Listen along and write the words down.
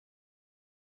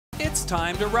it's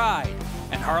time to ride.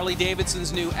 And Harley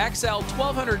Davidson's new XL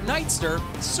 1200 Nightster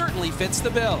certainly fits the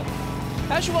bill.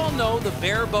 As you all know, the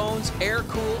bare-bones,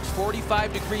 air-cooled,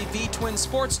 45-degree V-twin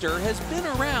Sportster has been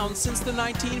around since the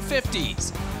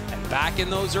 1950s. And back in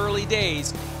those early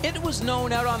days, it was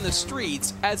known out on the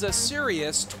streets as a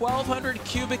serious 1,200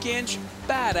 cubic inch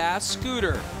badass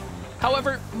scooter.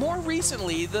 However, more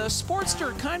recently, the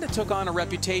Sportster kind of took on a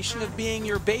reputation of being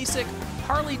your basic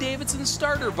Harley Davidson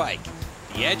starter bike.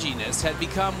 The edginess had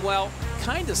become, well,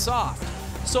 kind of soft.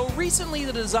 So recently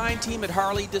the design team at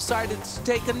Harley decided to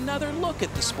take another look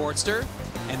at the Sportster,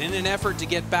 and in an effort to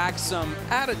get back some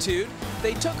attitude,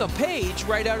 they took a page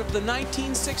right out of the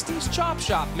 1960s Chop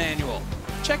Shop manual.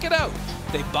 Check it out.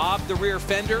 They bobbed the rear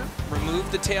fender,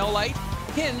 removed the taillight,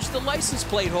 hinged the license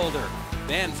plate holder.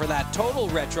 Then, for that total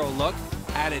retro look,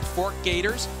 added fork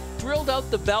gaiters, drilled out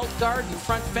the belt guard and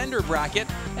front fender bracket,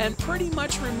 and pretty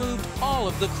much removed all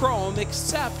of the chrome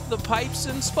except the pipes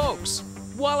and spokes.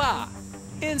 Voila!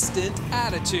 Instant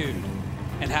attitude.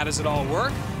 And how does it all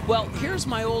work? Well, here's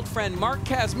my old friend Mark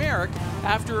Kaczmarczyk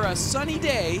after a sunny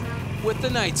day with the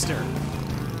Nightster.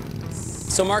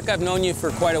 So Mark, I've known you for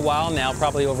quite a while now,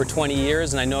 probably over 20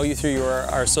 years, and I know you through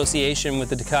our association with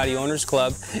the Ducati Owners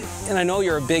Club, and I know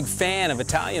you're a big fan of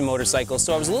Italian motorcycles,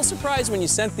 so I was a little surprised when you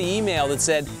sent the email that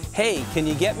said, hey, can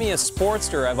you get me a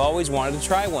Sportster? I've always wanted to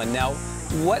try one. Now,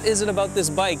 what is it about this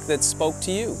bike that spoke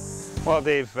to you? Well,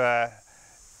 Dave,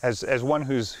 as one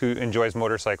who enjoys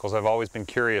motorcycles, I've always been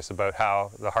curious about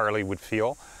how the Harley would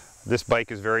feel. This bike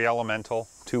is very elemental,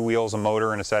 2 wheels, a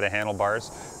motor, and a set of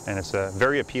handlebars, and it's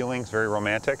very appealing, it's very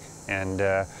romantic, and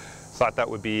thought that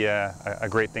would be a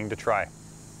great thing to try.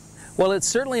 Well, it's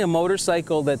certainly a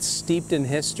motorcycle that's steeped in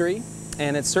history,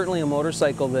 and it's certainly a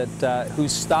motorcycle that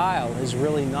whose style has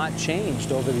really not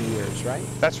changed over the years, right?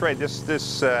 That's right.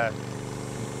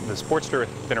 The Sportster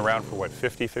has been around for what,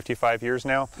 50, 55 years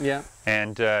now? Yeah.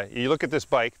 And you look at this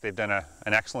bike, they've done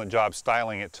an excellent job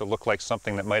styling it to look like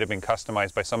something that might have been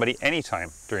customized by somebody anytime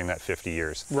during that 50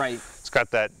 years. Right. It's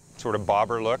got that sort of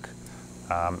bobber look.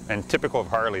 And typical of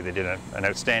Harley, they did an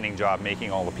outstanding job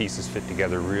making all the pieces fit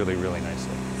together really, really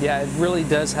nicely. Yeah, it really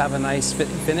does have a nice fit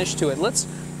and finish to it.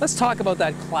 Let's talk about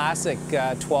that classic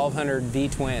 1200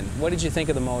 V-twin. What did you think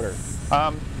of the motor?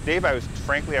 Dave,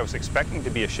 frankly, I was expecting to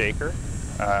be a shaker.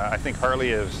 I think Harley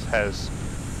has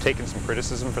taken some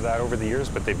criticism for that over the years,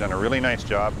 but they've done a really nice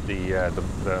job.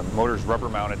 The motor's rubber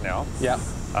mounted now. Yeah.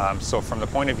 So from the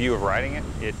point of view of riding it,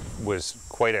 it was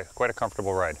quite a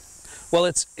comfortable ride.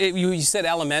 Well, you said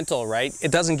elemental, right?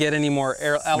 It doesn't get any more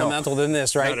elemental than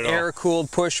this, right?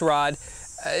 Air-cooled push rod.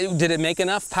 Did it make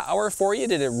enough power for you?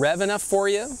 Did it rev enough for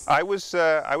you? I was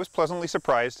pleasantly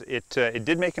surprised. It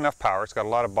did make enough power. It's got a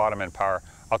lot of bottom end power.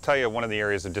 I'll tell you, one of the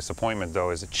areas of disappointment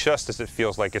though is that just as it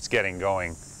feels like it's getting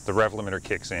going, the rev limiter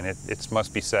kicks in. It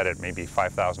must be set at maybe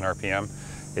 5,000 RPM.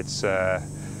 It's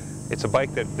a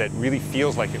bike that really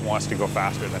feels like it wants to go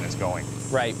faster than it's going.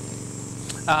 Right.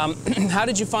 How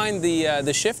did you find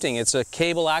the shifting? It's a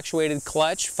cable actuated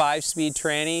clutch, 5-speed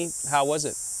tranny. How was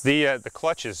it? The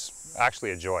clutch is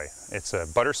actually a joy. It's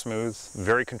butter smooth,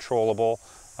 very controllable.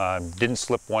 Didn't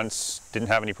slip once, didn't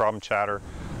have any problem chatter.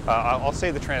 I'll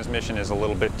say the transmission is a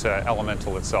little bit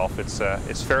elemental itself.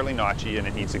 It's fairly notchy and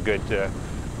it needs a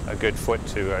good foot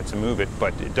to move it,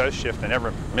 but it does shift. I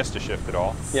never missed a shift at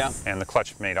all. Yeah. And the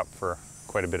clutch made up for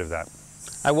quite a bit of that.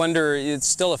 I wonder, it's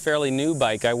still a fairly new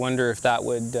bike. I wonder if that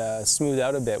would smooth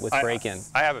out a bit with break-in.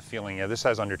 I have a feeling, yeah, this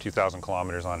has under 2,000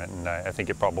 kilometers on it, and I think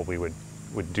it probably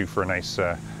would do for a nice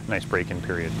break-in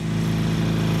period.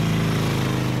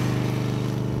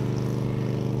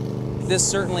 This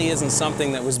certainly isn't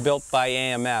something that was built by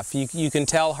AMF. You can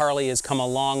tell Harley has come a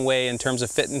long way in terms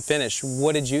of fit and finish.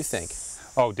 What did you think?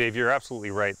 Oh, Dave, you're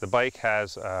absolutely right. The bike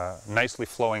has nicely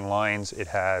flowing lines. It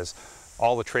has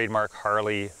all the trademark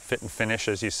Harley fit and finish,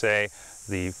 as you say.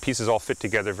 The pieces all fit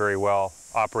together very well,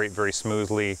 operate very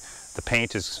smoothly. The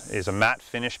paint is a matte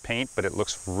finish paint, but it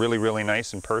looks really, really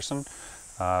nice in person.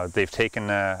 They've taken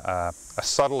a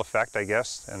subtle effect, I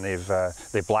guess, and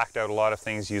they've blacked out a lot of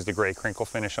things, used the gray crinkle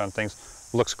finish on things.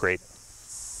 Looks great.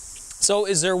 So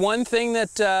is there one thing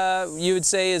that you would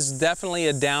say is definitely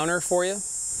a downer for you?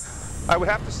 I would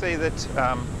have to say that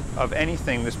of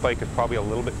anything, this bike is probably a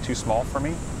little bit too small for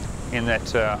me, in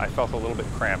that I felt a little bit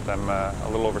cramped. I'm a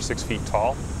little over 6 feet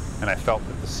tall, and I felt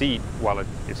that the seat, while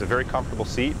it's a very comfortable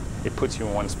seat, it puts you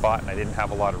in one spot, and I didn't have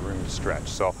a lot of room to stretch.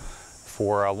 So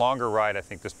for a longer ride, I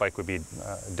think this bike would be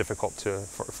difficult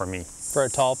for me. For a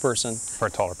tall person? For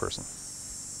a taller person.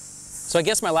 So I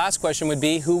guess my last question would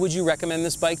be, who would you recommend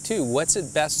this bike to? What's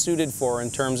it best suited for in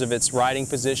terms of its riding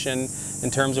position, in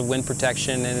terms of wind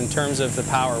protection, and in terms of the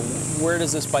power? Where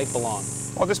does this bike belong?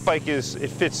 Well, this bike it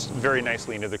fits very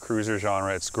nicely into the cruiser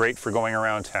genre. It's great for going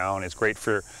around town. It's great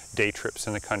for day trips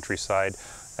in the countryside.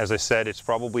 As I said, it's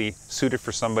probably suited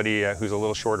for somebody who's a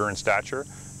little shorter in stature.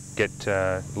 Get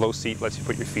low seat, lets you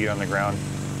put your feet on the ground.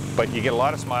 But you get a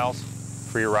lot of smiles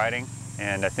for your riding.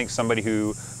 And I think somebody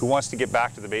who wants to get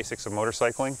back to the basics of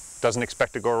motorcycling, doesn't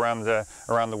expect to go around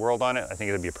the world on it, I think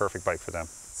it would be a perfect bike for them.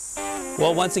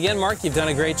 Well, once again, Mark, you've done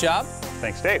a great job.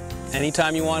 Thanks, Dave.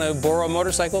 Anytime you want to borrow a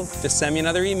motorcycle, just send me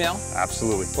another email.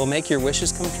 Absolutely. We'll make your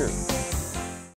wishes come true.